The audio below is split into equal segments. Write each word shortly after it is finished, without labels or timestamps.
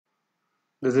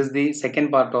This is the second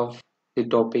part of the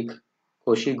topic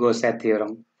Cauchy-Goursat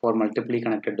Theorem for multiply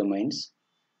connected domains.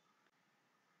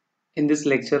 In this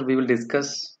lecture, we will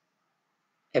discuss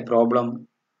a problem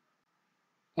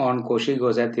on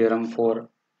Cauchy-Goursat Theorem for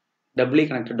doubly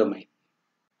connected domain.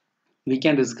 We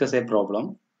can discuss a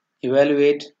problem.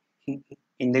 Evaluate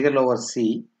integral over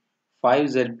c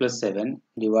 5z plus 7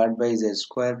 divided by z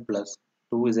square plus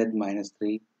 2z minus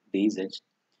 3 dz,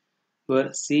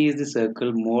 where c is the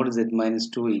circle mod z minus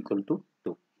 2 equal to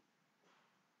 2.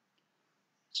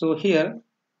 So here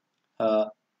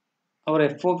our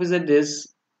f of z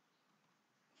is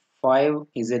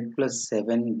 5z plus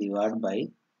 7 divided by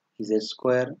z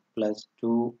square plus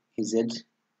 2z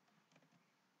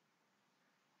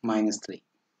minus 3.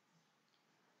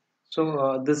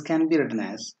 So this can be written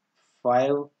as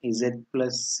 5z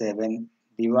plus 7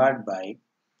 divided by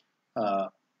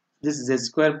this z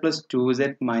square plus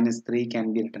 2z minus 3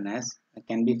 can be written as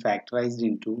can be factorized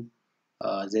into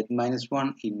z minus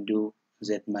 1 into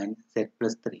z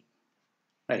plus 3,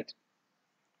 right?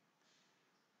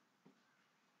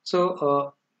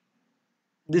 So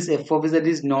this f of z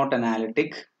is not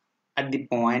analytic at the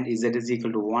point z is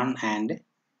equal to 1 and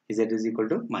z is equal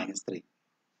to minus 3,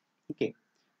 okay,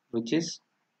 which is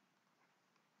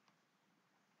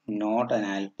not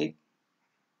analytic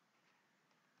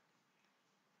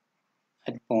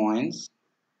at points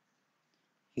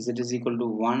z is equal to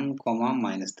 1 comma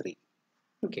minus 3,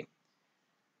 okay,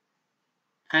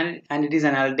 and it is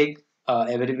analytic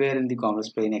everywhere in the complex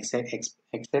plane except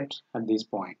at these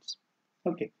points,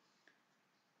 okay.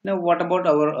 Now what about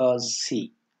our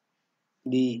c?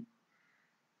 The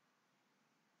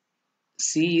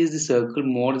C is the circle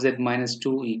mod z minus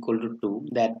 2 equal to 2.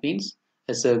 That means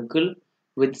a circle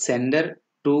with center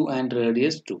 2 and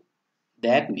radius 2.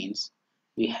 That means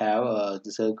we have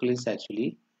the circle is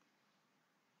actually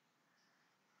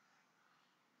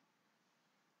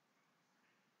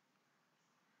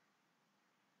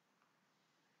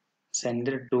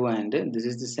center 2 and this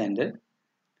is the center.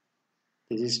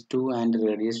 This is 2 and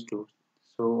radius 2.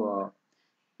 So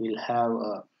we'll have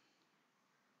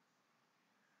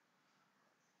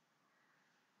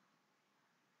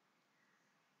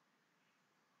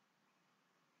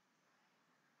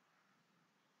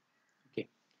okay.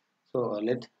 So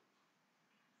let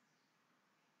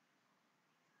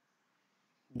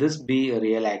this be a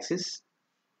real axis,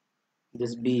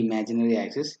 this be imaginary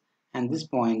axis, and this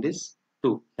point is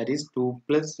 2. That is 2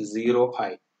 plus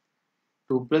 0i.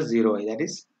 2 plus 0i, that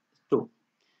is 2.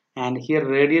 And here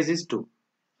radius is 2,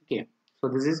 okay. So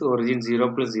this is origin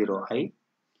 0 plus 0i.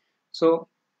 So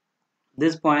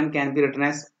this point can be written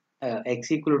as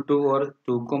x equal to 2 or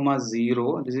 2 comma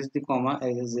 0. This is the comma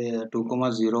is 2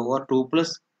 comma 0 or 2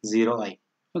 plus 0i,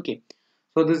 okay.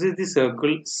 So this is the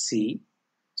circle C.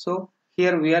 So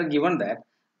here we are given that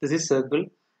this is circle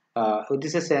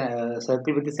this is a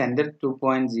circle with the center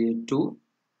 2.02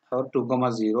 or 2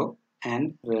 comma 0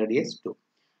 and radius 2.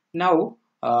 Now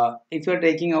if you are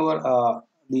taking our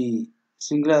the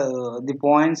singular the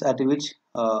points at which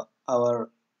our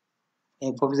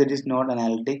f of z is not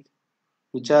analytic,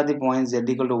 which are the points z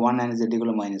equal to 1 and z equal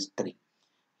to minus 3.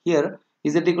 Here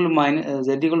z equal to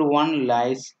z equal to 1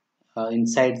 lies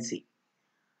inside C.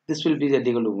 This will be z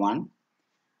equal to 1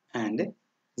 and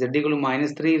z equal to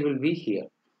minus 3 will be here,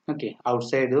 okay,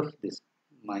 outside of this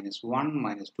minus 1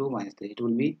 minus 2 minus 3 it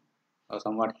will be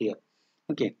somewhat here,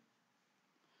 okay.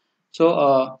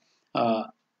 So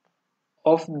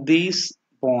of these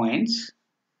points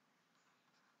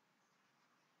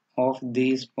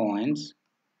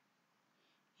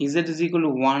z is equal to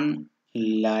 1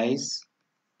 lies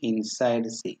inside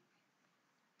C,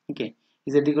 okay.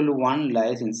 Z equal to 1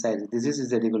 lies inside, this is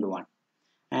z equal to 1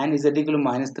 and z equal to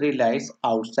minus 3 lies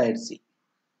outside C,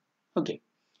 okay.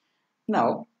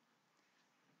 Now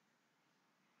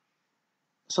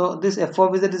so this f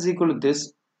of z is equal to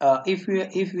this if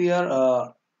we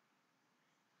are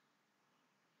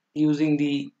using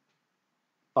the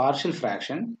partial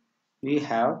fraction, we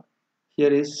have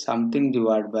here is something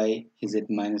divided by z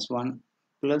minus 1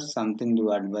 plus something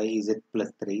divided by z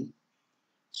plus 3.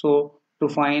 So to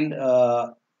find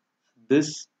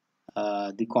this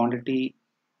the quantity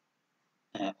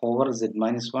over z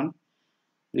minus 1,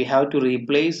 we have to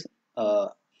replace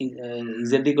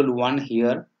z equal to 1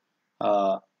 here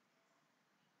uh,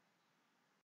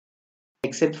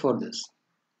 except for this,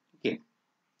 okay.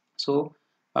 So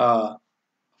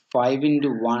 5 into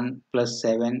 1 plus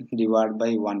 7 divided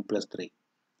by 1 plus 3.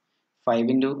 5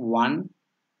 into 1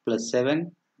 plus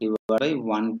 7 divided by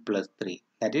 1 plus 3.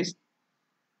 That is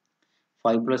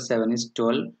 5 plus 7 is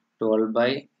 12. 12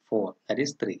 by 4. That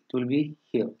is 3. It will be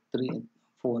here.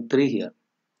 3 here.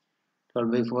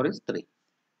 12 by 4 is 3.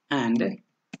 And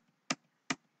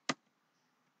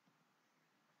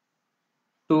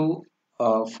to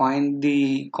find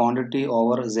the quantity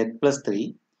over z plus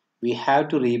 3, we have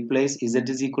to replace z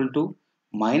is equal to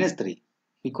minus 3,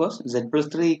 because z plus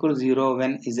 3 equals 0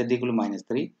 when z equal to minus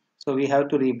 3. So we have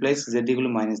to replace z equal to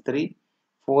minus 3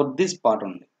 for this part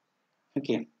only.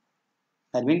 Okay,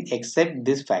 that means except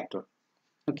this factor.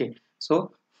 Okay,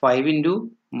 so 5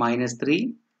 into minus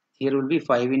 3, here will be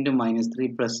 5 into minus 3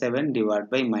 plus 7 divided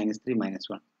by minus 3 minus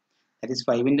 1. That is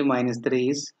 5 into minus 3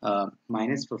 is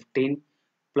minus 15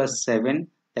 plus 7,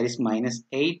 that is minus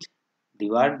 8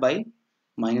 divided by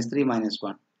minus 3 minus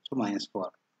 1, so minus 4,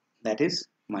 that is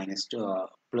minus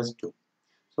plus 2.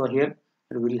 So here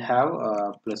we will have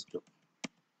plus 2.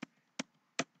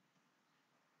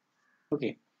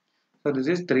 Okay, so this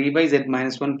is 3 by z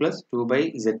minus 1 plus 2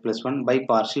 by z plus 1 by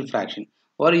partial fraction,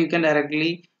 or you can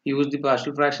directly use the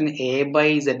partial fraction a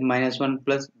by z minus 1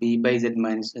 plus b by z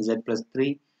minus z plus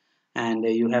 3, and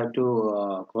you have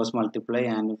to cross multiply,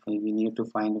 and we need to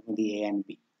find the a and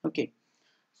b. Okay,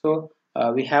 so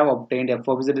we have obtained f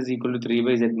of z is equal to 3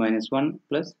 by z minus 1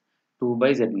 plus 2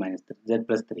 by z minus 3, z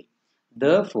plus 3.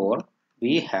 Therefore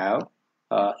we have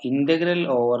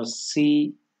integral over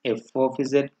c f of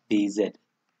z dz,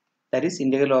 that is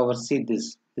integral over c.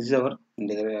 This is our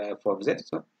integral f of z.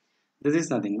 So this is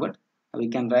nothing but we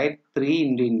can write 3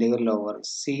 into integral over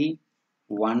c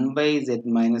 1 by z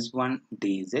minus 1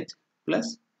 dz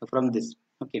plus from this.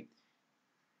 Okay,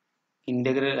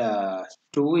 integral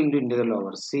 2 into integral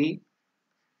over c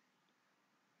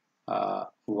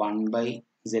 1 by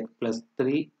z plus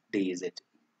 3 dz.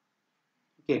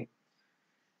 Okay,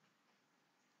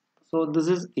 so this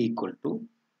is equal to,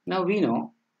 now we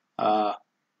know uh,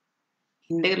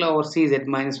 integral over c z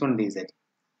minus 1 dz.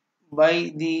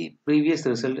 By the previous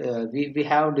result, we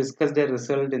have discussed the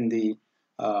result in the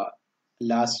uh,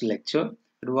 last lecture.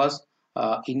 It was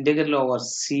integral over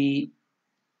c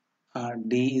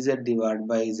dz divided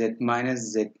by z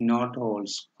minus z naught whole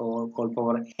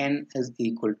power n is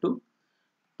equal to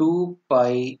 2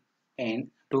 pi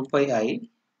n 2 pi I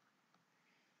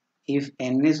if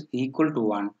n is equal to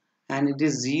 1, and it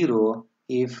is 0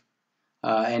 if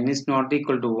n is not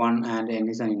equal to 1 and n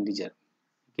is an integer.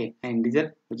 Okay, an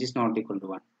integer which is not equal to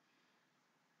 1,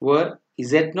 where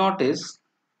z0 is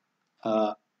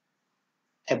uh,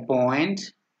 a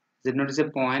point, z0 is a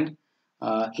point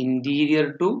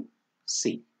interior to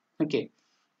c. Okay,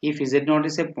 if z0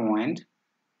 is a point,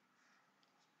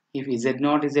 if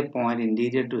z0 is a point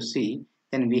interior to c,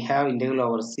 then we have integral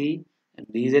over c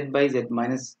dz by z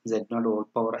minus z0 whole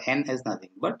power n is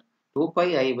nothing but 2 pi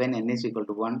I when n is equal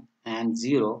to 1 and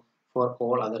 0 for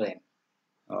all other n,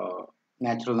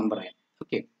 natural number n.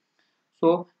 Okay,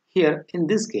 so here in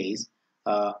this case,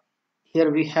 uh,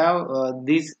 here we have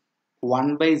this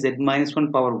 1 by z minus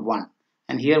 1 power 1,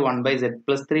 and here 1 by z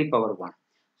plus 3 power 1.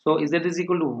 So z is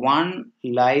equal to 1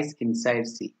 lies inside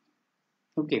c.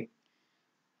 Okay,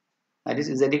 that is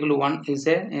z equal to 1 is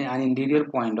an interior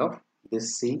point of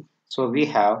this c. So we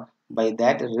have, by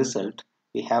that result,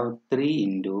 we have 3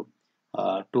 into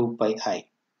 2 pi I.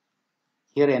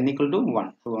 Here n equal to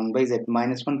 1, so 1 by z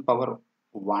minus 1 power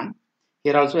 1.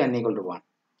 Here also n equal to 1.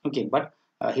 Okay, but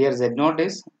here z naught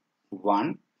is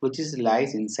 1, which is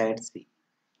lies inside c.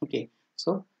 Okay,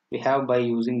 so we have, by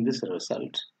using this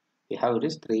result, we have it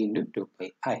is 3 into 2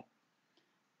 pi I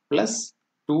plus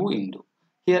 2 into,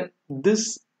 here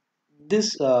this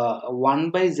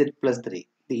 1 by z plus 3,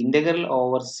 the integral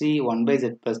over c 1 by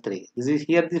z plus 3, this is,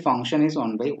 here the function is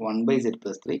 1 by z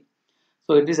plus 3.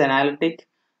 So it is analytic,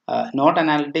 not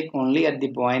analytic only at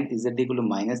the point z equal to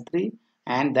minus 3,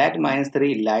 and that minus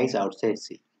 3 lies outside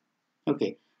c.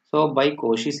 Okay, so by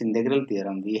Cauchy's integral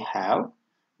theorem we have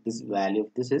this value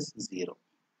of this is 0.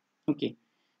 Okay,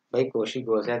 by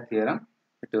Cauchy-Goursat theorem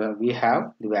we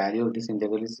have the value of this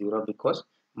integral is 0, because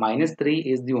minus 3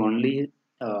 is the only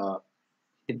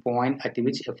the point at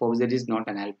which f of z is not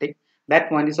analytic. That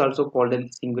point is also called a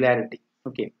singularity.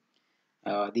 Okay,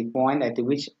 the point at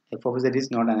which f of z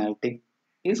is not analytic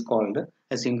is called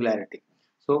a singularity.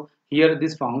 So here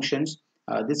this function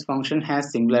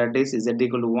has singularities z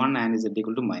equal to 1 and z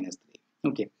equal to minus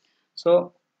 3. Okay,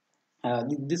 so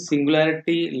this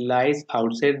singularity lies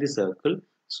outside the circle.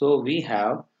 So we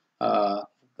have uh,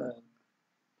 uh,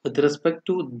 with respect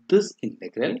to this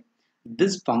integral,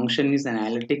 this function is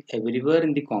analytic everywhere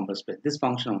in the complex plane. This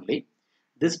function only,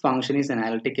 this function is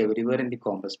analytic everywhere in the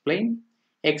complex plane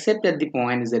except at the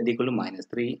point z equal to minus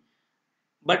 3,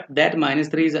 but that minus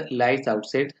 3 lies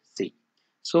outside c.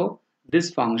 So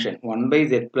this function 1 by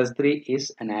z plus 3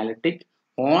 is analytic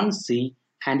on c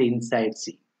and inside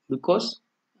c, because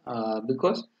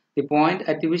The point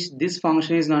at which this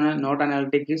function is not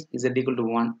analytic is z equal to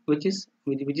 1, which is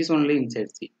only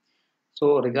inside C.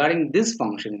 So regarding this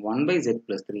function 1 by z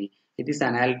plus 3, it is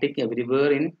analytic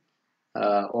everywhere in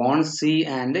on C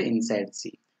and inside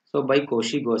C. So by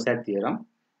Cauchy-Goursat theorem,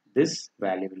 this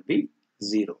value will be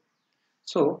 0.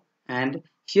 So, and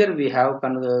here we have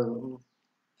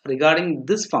regarding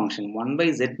this function 1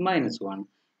 by z minus 1,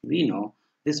 we know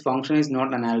this function is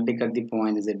not analytic at the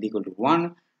point z equal to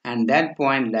 1, and that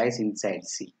point lies inside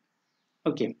C.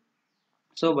 Okay,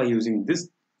 so by using this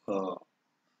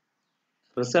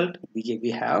result,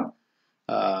 we have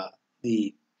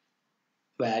the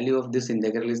value of this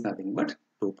integral is nothing but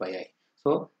 2 pi I.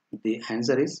 So the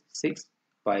answer is 6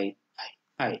 pi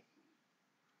I.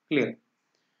 Clear?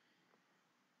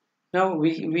 Now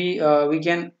we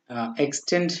can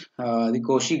extend the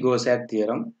Cauchy-Goursat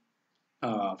theorem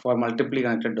for multiply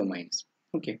connected domains.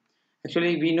 Okay,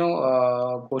 actually we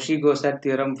know Cauchy-Goursat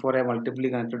theorem for a multiply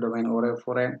connected domain or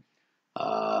for a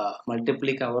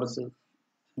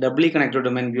doubly connected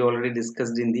domain we already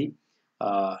discussed in the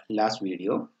last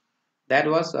video. That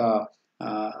was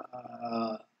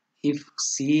if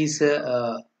C is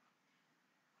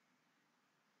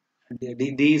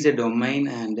D is a domain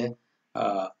and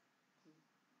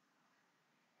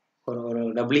or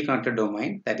a doubly connected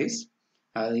domain, that is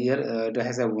here it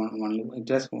has a it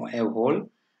has a hole,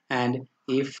 and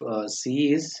if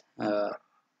C is a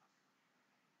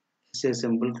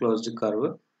simple closed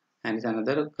curve and it's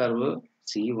another curve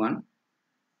C1,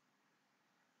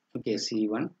 okay,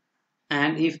 C1,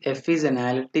 and if F is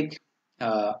analytic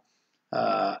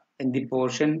in the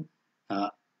portion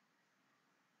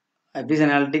F is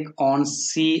analytic on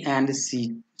C and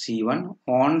C1,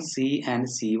 on C and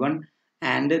C1,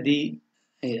 and the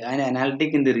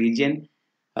analytic in the region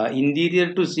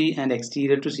interior to C and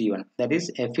exterior to C1. That is,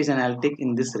 F is analytic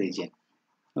in this region.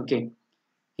 Okay,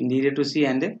 interior to C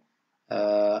and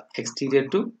exterior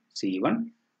to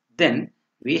C1. Then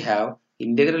we have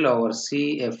integral over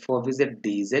C f of z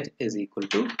dz is equal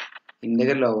to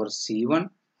integral over C1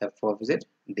 f of z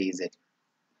dz.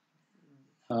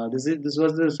 This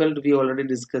was the result we already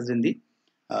discussed in the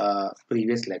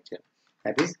previous lecture.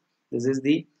 That is, this is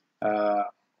the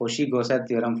Cauchy-Goursat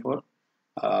theorem for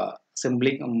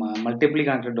multiply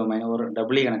connected domain or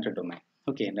doubly connected domain.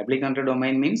 Okay, doubly connected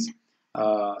domain means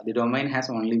the domain has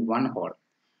only one hole.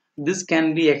 This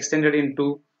can be extended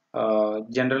into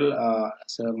general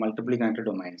multiply connected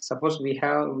domain. Suppose we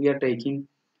are taking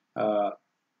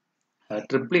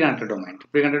triply connected domain.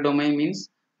 Triply connected domain means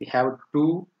we have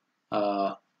two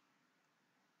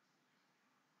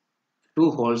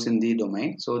holes in the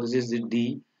domain. So this is the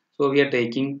D. So we are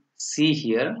taking C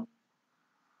here.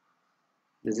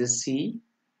 This is C,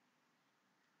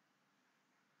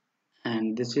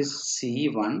 and this is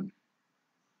C1.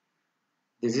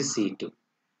 This is C2.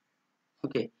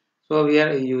 Okay. So we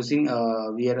are using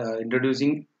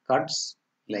introducing cuts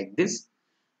like this.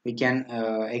 We can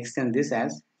extend this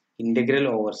as integral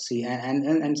over C,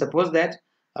 and suppose that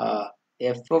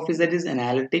f of z is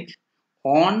analytic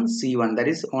on C1, that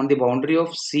is on the boundary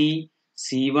of C,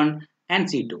 C1 and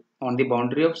C2, on the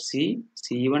boundary of C,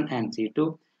 C1 and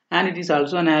C2, and it is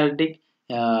also analytic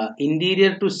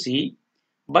interior to C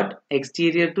but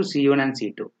exterior to C1 and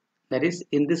C2, that is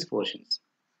in this portions.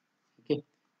 Okay,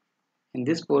 in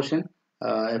this portion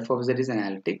f of z is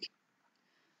analytic.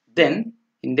 Then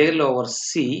integral over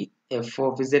C f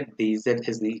of z dz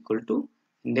is equal to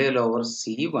integral over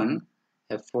C1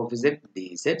 f of z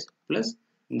dz plus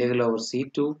integral over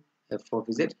C2 f of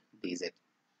z dz.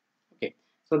 Okay,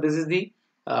 so this is the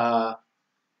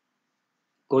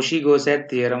Cauchy-Goursat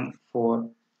theorem for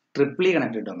triply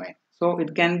connected domain. So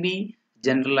it can be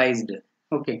generalized.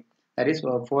 Okay, that is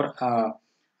for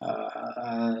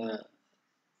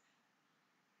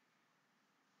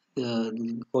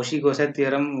the Cauchy-Goursat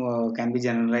theorem can be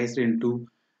generalized into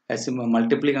a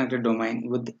multiply connected domain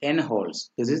with n holes.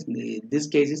 This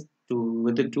case is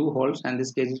with the two holes, and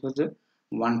this case is with the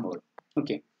one hole.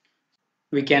 Okay,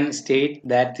 we can state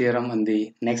that theorem in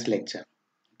the next lecture.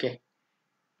 Okay.